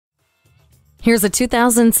Here's a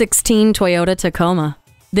 2016 Toyota Tacoma.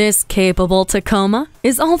 This capable Tacoma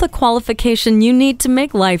is all the qualification you need to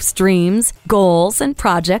make life's dreams, goals, and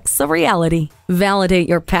projects a reality. Validate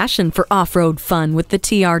your passion for off-road fun with the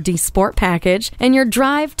TRD Sport package and your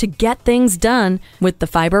drive to get things done with the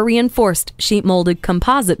fiber-reinforced sheet-molded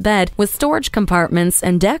composite bed with storage compartments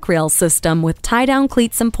and deck rail system with tie-down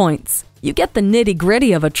cleats and points. You get the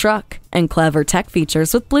nitty-gritty of a truck and clever tech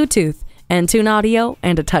features with Bluetooth, Entune audio,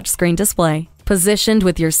 and a touchscreen display. Positioned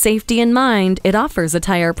with your safety in mind, it offers a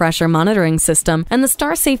tire pressure monitoring system and the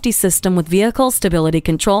Star Safety System with vehicle stability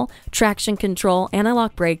control, traction control,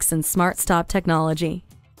 anti-lock brakes, and smart stop technology.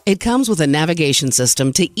 It comes with a navigation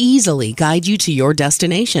system to easily guide you to your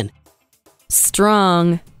destination.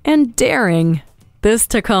 Strong and daring. This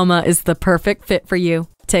Tacoma is the perfect fit for you.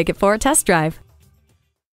 Take it for a test drive.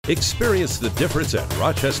 Experience the difference at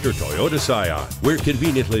Rochester Toyota Scion. We're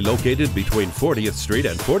conveniently located between 40th Street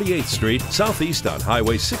and 48th Street, southeast on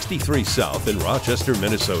Highway 63 South in Rochester,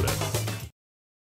 Minnesota.